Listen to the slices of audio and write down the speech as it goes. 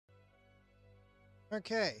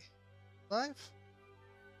Okay, live?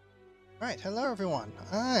 Right, hello everyone.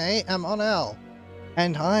 I am Onel,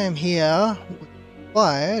 and I am here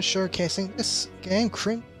by showcasing this game,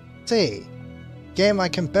 Crimson Sea. Game I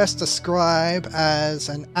can best describe as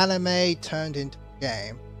an anime turned into a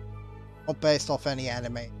game. Not based off any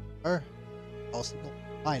anime,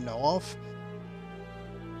 I know of.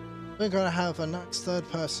 We're gonna have a nice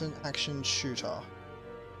third-person action shooter.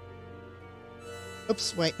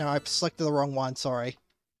 Oops, wait, no, I selected the wrong one, sorry.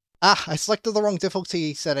 I selected the wrong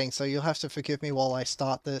difficulty setting, so you'll have to forgive me while I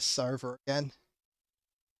start this over again.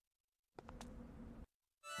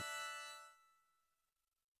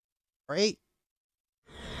 Great.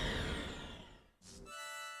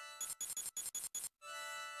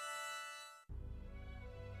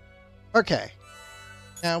 Okay.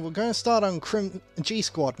 Now we're going to start on G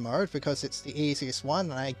Squad mode because it's the easiest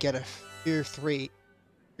one and I get a few three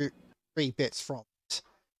bits from it.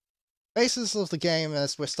 Basis of the game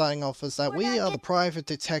as we're starting off is that we are the private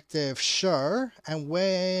detective show and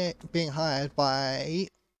we're being hired by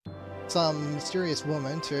some mysterious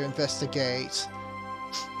woman to investigate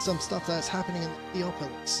some stuff that's happening in the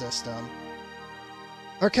operating system.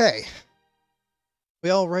 Okay. We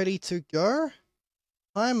all ready to go?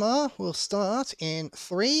 Timer will start in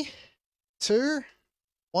 3, 2,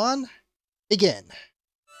 1, begin.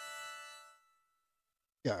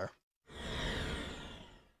 Go.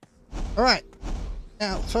 Alright,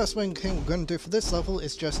 now the first thing we're going to do for this level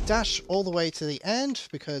is just dash all the way to the end,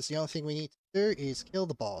 because the only thing we need to do is kill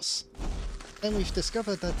the boss. Then we've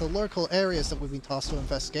discovered that the local areas that we've been tasked to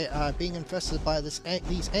investigate are being infested by these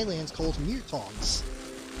aliens called mutons.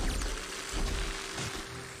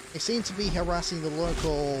 They seem to be harassing the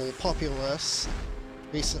local populace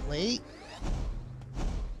recently,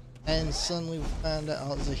 and suddenly we found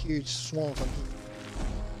out there's a huge swarm of them.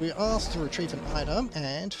 We asked to retrieve an item,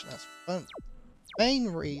 and that's the main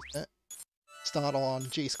reason start on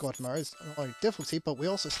G Squad mode is not only difficulty, but we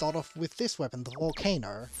also start off with this weapon, the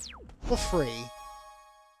Volcano, for free.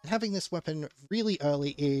 And having this weapon really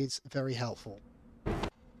early is very helpful.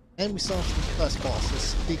 And we start off with the first boss,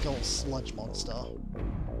 this big old sludge monster. The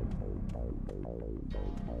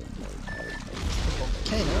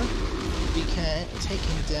Volcano, we can take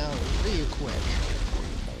him down real quick.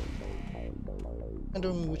 And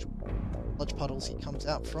on which sludge puddles he comes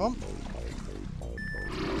out from.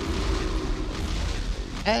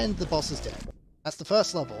 And the boss is dead. That's the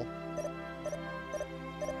first level.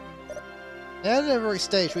 At every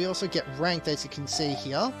stage we also get ranked, as you can see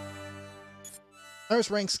here. Those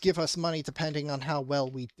ranks give us money depending on how well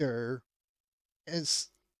we do.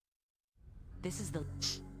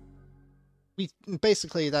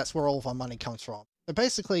 Basically that's where all of our money comes from. But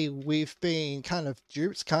basically, we've been kind of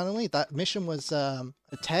duped currently. That mission was a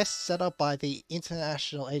test set up by the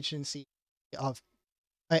International Agency of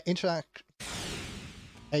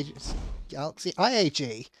Galaxy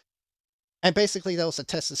IAG, and basically that was a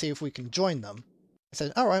test to see if we can join them. I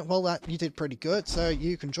said, "All right, well you did pretty good, so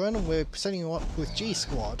you can join them. We're setting you up with G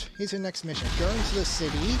Squad. Here's your next mission: go into the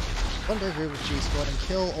city, rendezvous with G Squad, and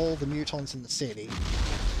kill all the mutons in the city."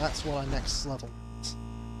 That's what our next level is.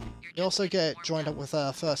 We also get joined up with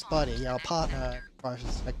our first buddy, our partner, private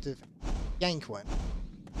detective, Yankwin.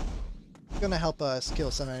 Gonna help us kill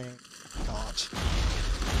somebody we can't.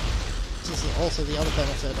 This is also the other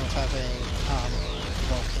benefit of having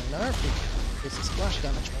Volcano, because the splash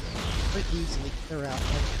damage will very easily clear out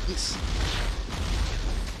enemies.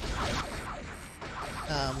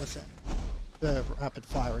 With the rapid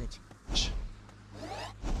firing damage.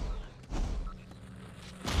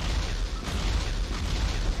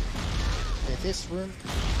 This room,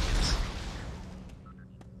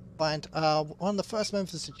 find one of the first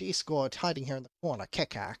members of G Squad hiding here in the corner,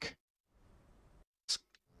 Kekak.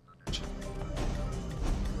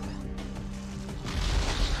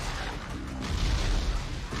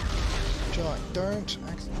 Don't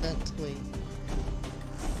accidentally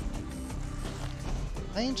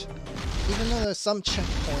find, even though there's some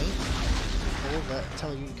checkpoint that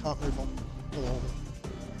tell you can't move on the wall.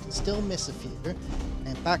 Still miss a few,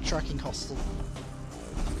 and backtracking hostile.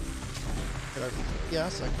 Get over here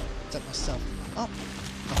so I can set myself up.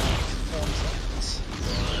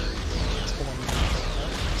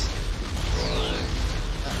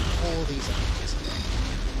 All these enemies.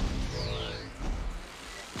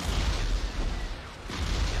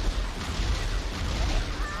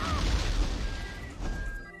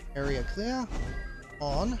 Area clear.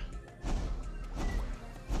 On.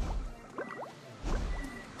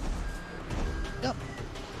 Yep.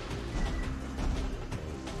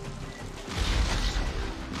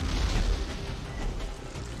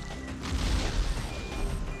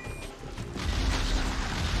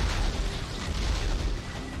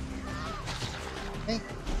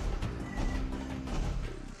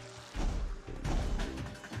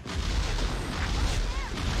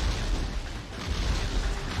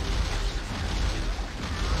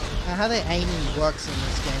 Now, how the aiming works in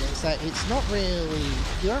this game is that it's not really,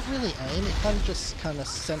 you don't really aim, it kind of just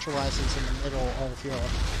centralizes in the middle of your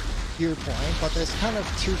viewpoint, but there's kind of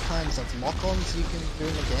two kinds of lock-ons you can do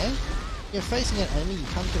in the game. You're facing an enemy, you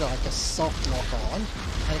kind of get like a soft lock-on,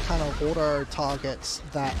 and it kind of auto-targets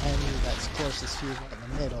that enemy that's closest to you in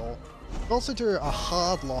the middle. You also do a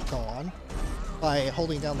hard lock-on by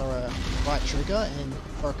holding down the right trigger and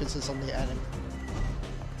focuses on the enemy.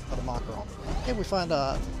 Got a marker on. Here we find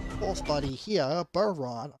a fourth buddy here,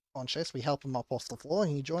 Burron, unconscious. We help him up off the floor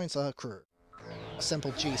and he joins our crew. A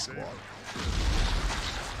simple G squad.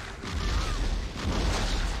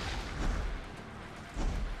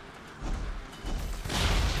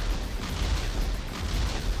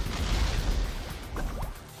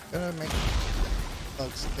 Gonna make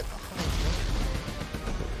folks get behind me.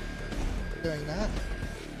 Doing that.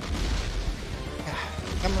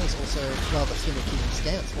 Camera's also rather finicky in this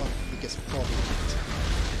game, it's one of the biggest problems.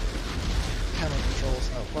 Camera controls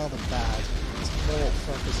are rather bad, it's more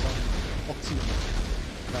focused on optimum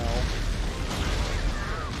well.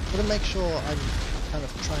 I'm gonna make sure I'm kind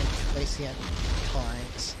of trying to face the enemy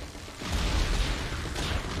times.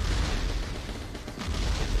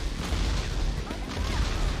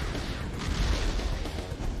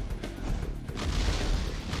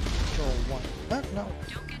 Control 1. No.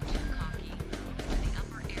 Don't get too cocky. The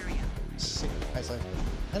upper area. As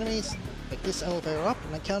enemies, take this elevator up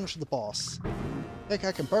and I counter to the boss.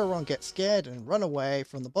 Gekak and Burron get scared and run away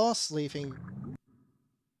from the boss, leaving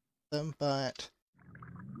them, but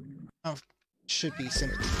should be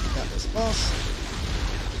simple to take out this boss.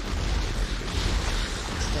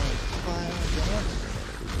 Staying fire down.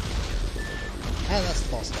 And that's the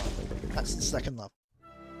boss level. That's the second level.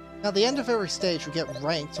 Now, at the end of every stage, we get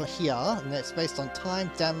ranked here, and it's based on time,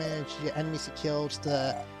 damage, your enemies are killed,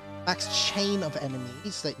 the max chain of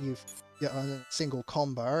enemies that you've got on a single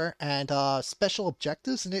combo, and special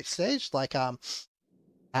objectives in each stage, like how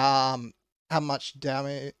much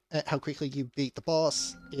damage, how quickly you beat the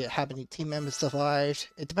boss, how many team members survived.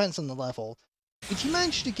 It depends on the level. If you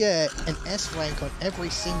manage to get an S rank on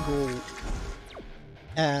every single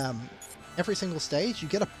stage, you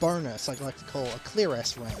get a bonus I like to call a clear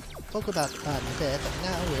S rank. Talk about that in a bit, but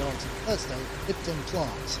now we're on to the third stage, Lipton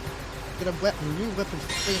Plant. Get a new weapon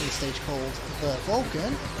for free in the stage called the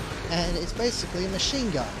Vulcan, and it's basically a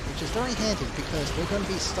machine gun, which is very handy because we're going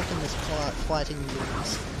to be stuck in this plant fighting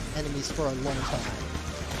these enemies for a long time.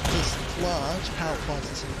 This large power plant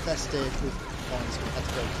is infested with bombs, we have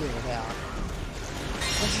to go clear it out.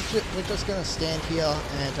 We're just going to stand here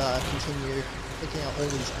and continue taking out all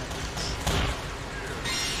these enemies.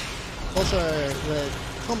 Also, the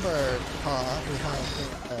combo part we have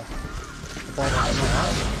in the bottom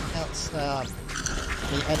right counts the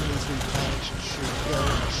enemies we managed to kill in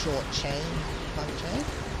a short chain, chain.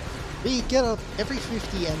 We get up every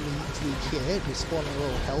 50 enemies we hit, we spawn a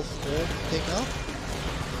little health orb pickup.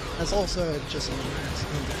 There's also just an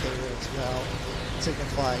indicator as well,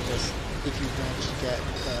 signifying just if you manage to get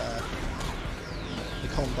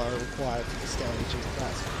the combo required for the stage, if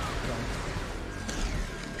that's going.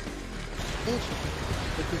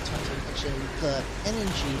 A good time to mention the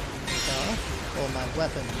energy bar, or my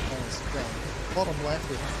weapon on screen. Bottom left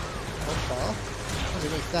with health bar.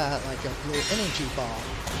 Underneath that, like a blue energy bar.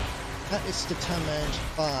 That is determined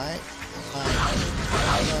by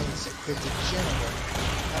runs with the general.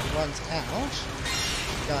 That runs out.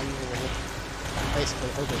 Gun will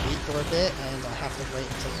basically overheat for a bit, and I have to wait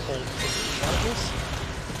until the whole thing recharges.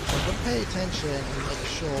 So I'm going to pay attention and make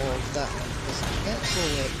sure that one doesn't cancel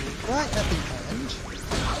it right at the end,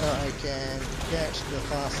 so I can get the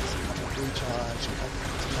fastest amount of recharge and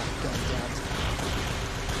not going down.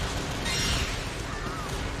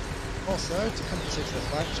 Also, to compensate for the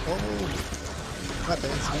fact, all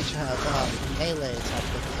weapons which have melee attack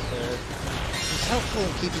is helpful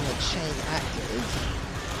in keeping the chain active,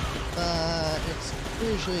 but it's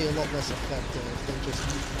usually a lot less effective than just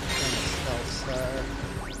using itself, so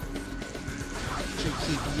to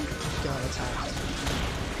keep you gun attacked.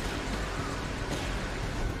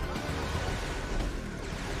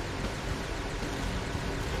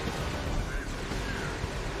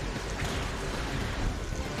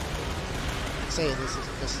 Say this is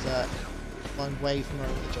just one wave mode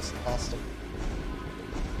that just lost them.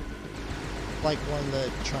 Like one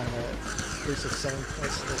that trying to boost the selling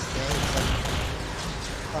points of this game, it's like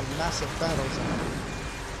a massive battle zone.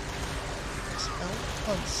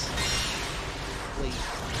 Once fleet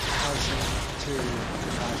housing to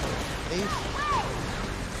leave.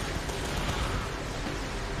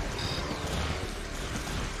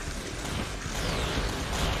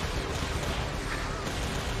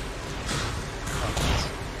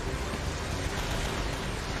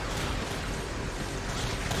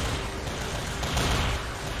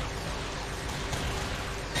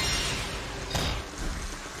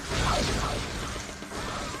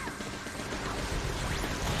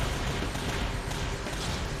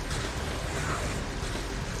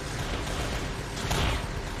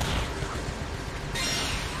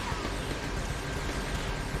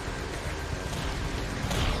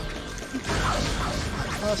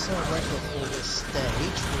 personal record for this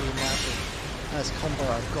stage, for the amount of as combo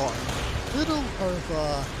I've gotten. Little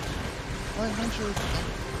over 900.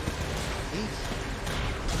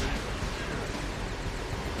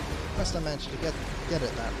 First I managed to get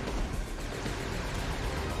it that way.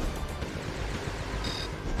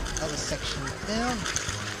 Another section down.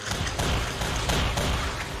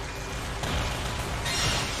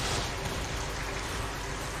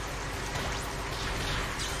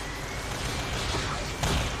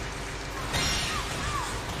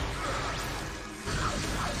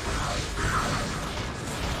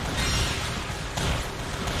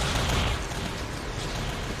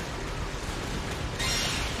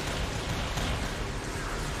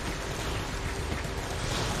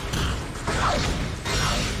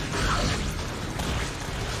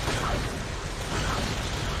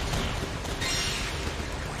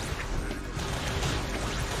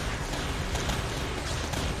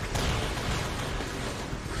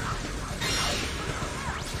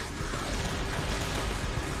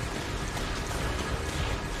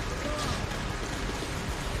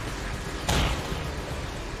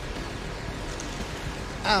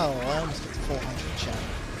 Ow, I almost got to 400 chat.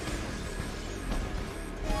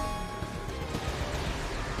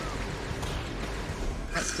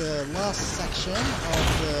 That's the last section of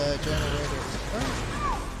the generator.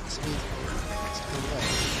 Speed.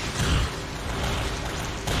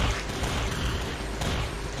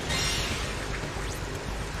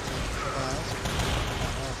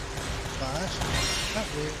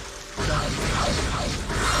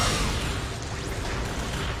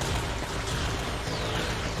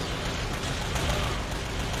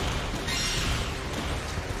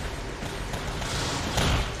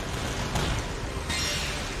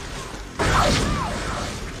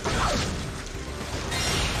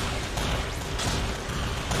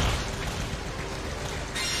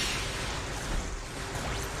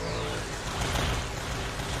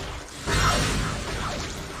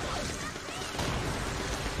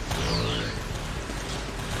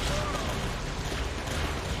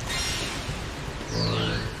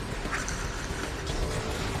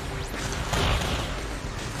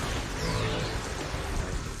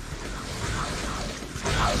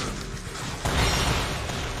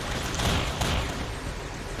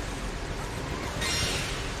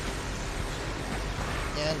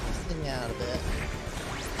 Out a bit.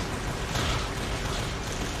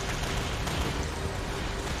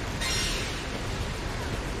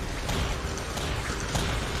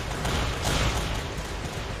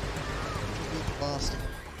 Blasting.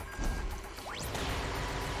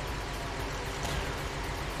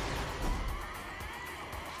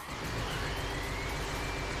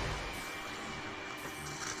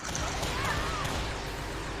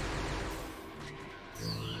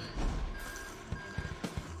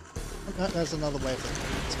 Oh, there's another wave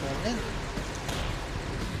that's going in.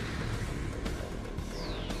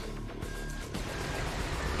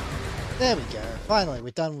 There we go. Finally,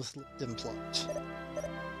 we're done with Dim Plot.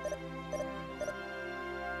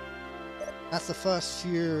 That's the first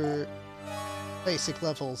few basic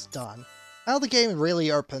levels done. Now the game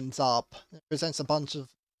really opens up. It presents a bunch of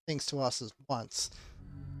things to us at once.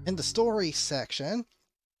 In the story section,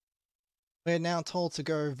 we're now told to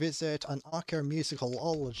go visit an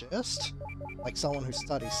archaeomusicologist, like someone who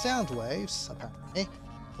studies sound waves, apparently,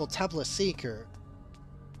 called Tabla Seeker.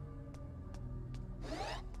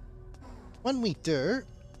 When we do,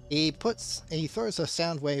 he throws a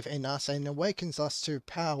sound wave in us and awakens us to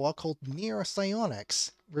power called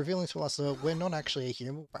neuropsionics, revealing to us that we're not actually a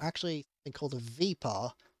human, we're actually something called a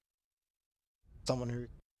Vipa, someone who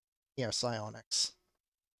neuropsionics.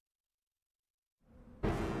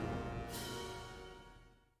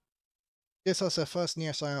 Gives us our first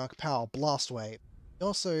neuropsionic power, Blast Wave. We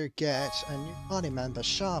also get a new party member,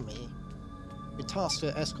 Shami, who tasked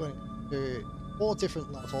with escorting to 4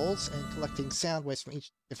 different levels and collecting sound waves from each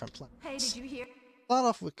different planet. Hey, did you hear? Start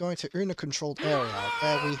off with going to Una-controlled area,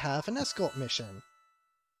 where we have an escort mission.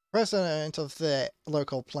 President of the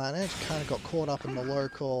local planet kind of got caught up in the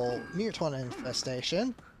local mutant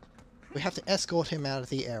infestation. We have to escort him out of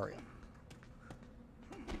the area.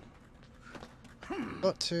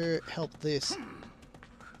 Got to help this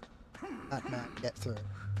Batman get through.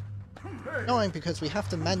 Annoying because we have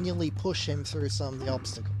to manually push him through some of the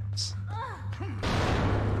obstacles.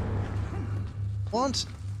 Want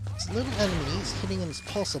as little enemies hitting him as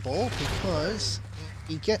possible because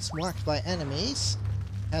he gets whacked by enemies,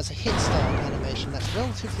 has a hit stun animation that's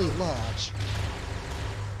relatively large.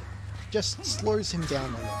 Just slows him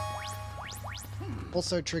down a lot.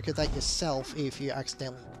 Also trigger that yourself if you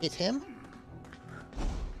accidentally hit him.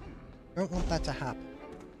 Don't want that to happen.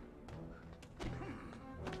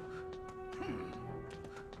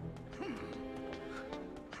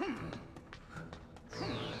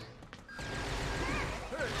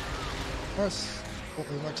 First, what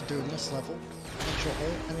we want to do in this level, make sure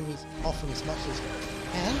all enemies off him as much as we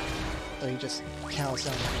can. So he just cowers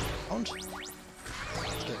down the ground.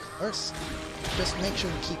 Let's get first. Just make sure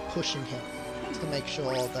you keep pushing him to make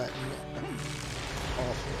sure that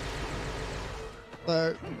off.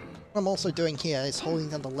 So what I'm also doing here is holding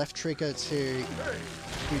down the left trigger to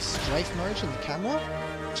use strafe mode in the camera,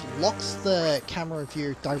 which locks the camera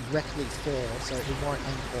view directly forward so it won't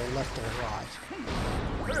angle left or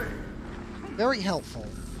right. Very helpful.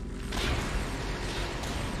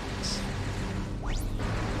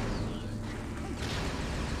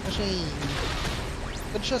 Actually,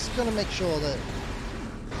 we're just gonna make sure that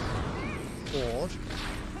forward.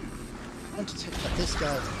 I want to take that this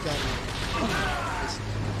guy's gun.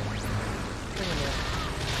 Bring him in.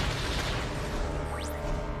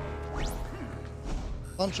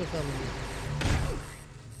 Bunch of them.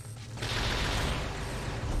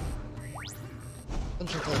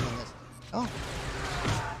 Bunch of them in this. Oh.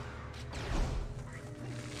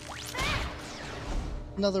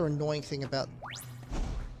 Another annoying thing about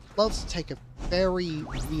loves to take a very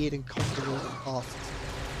weird and comfortable path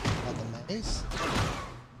on the maze.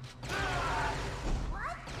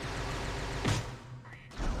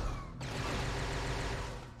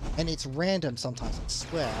 And it's random sometimes, I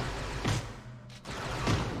swear.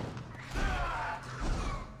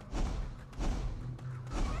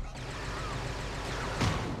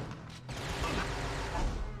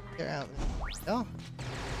 Get out. Oh.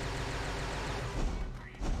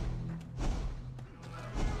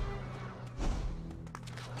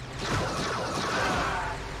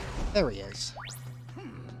 There he is.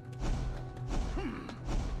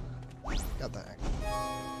 Got that.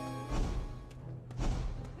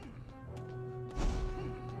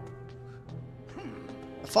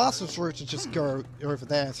 The fastest route to just go over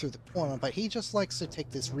there through the corner, but he just likes to take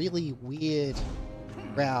this really weird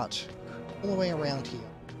route all the way around here.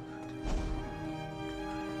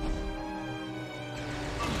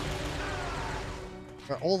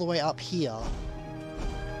 Or all the way up here.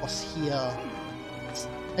 Across here.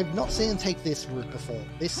 I've not seen him take this route before.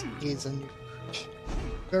 This is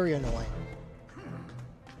very annoying.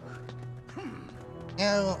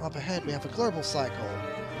 Now, up ahead we have a global cycle.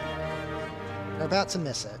 We're about to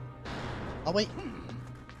miss it. Oh wait.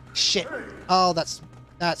 Shit. Oh, that's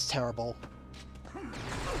terrible.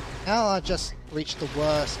 Now I just reached the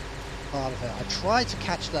worst part of it. I tried to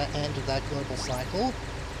catch that end of that global cycle,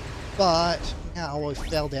 but now I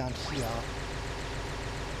fell down here.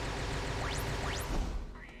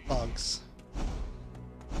 Bugs.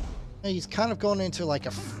 He's kind of gone into like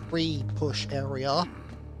a free push area.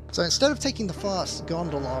 So instead of taking the fast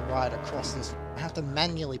gondola ride across this, I have to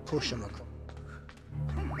manually push him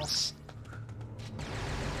across.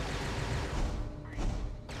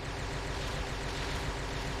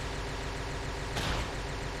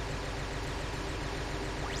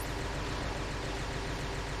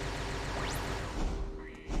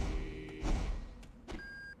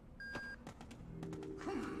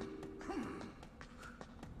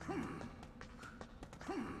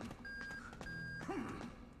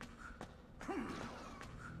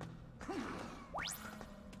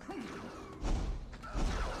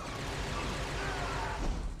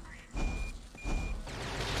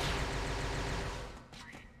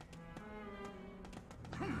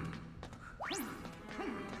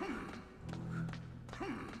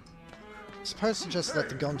 Supposed to just let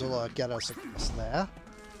the gondola get us across there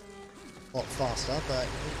a lot faster, but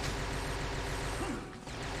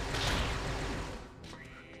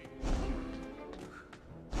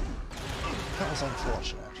that was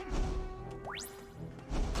unfortunate.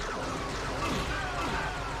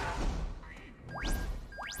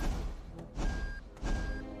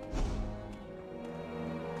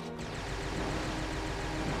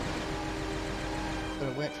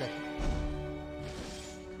 Gotta wait for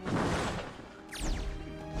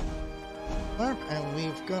and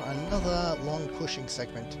we've got another long pushing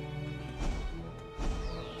segment.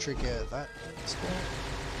 Trigger that.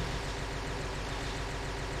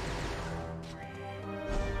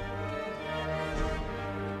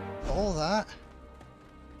 All that.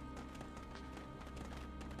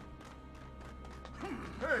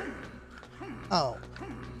 Oh.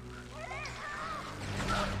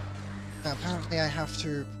 Now apparently I have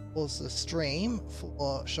to pause the stream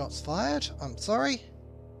for shots fired. I'm sorry.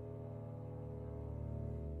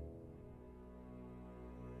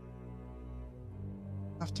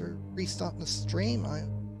 After restarting the stream, I'll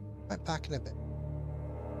be back in a bit.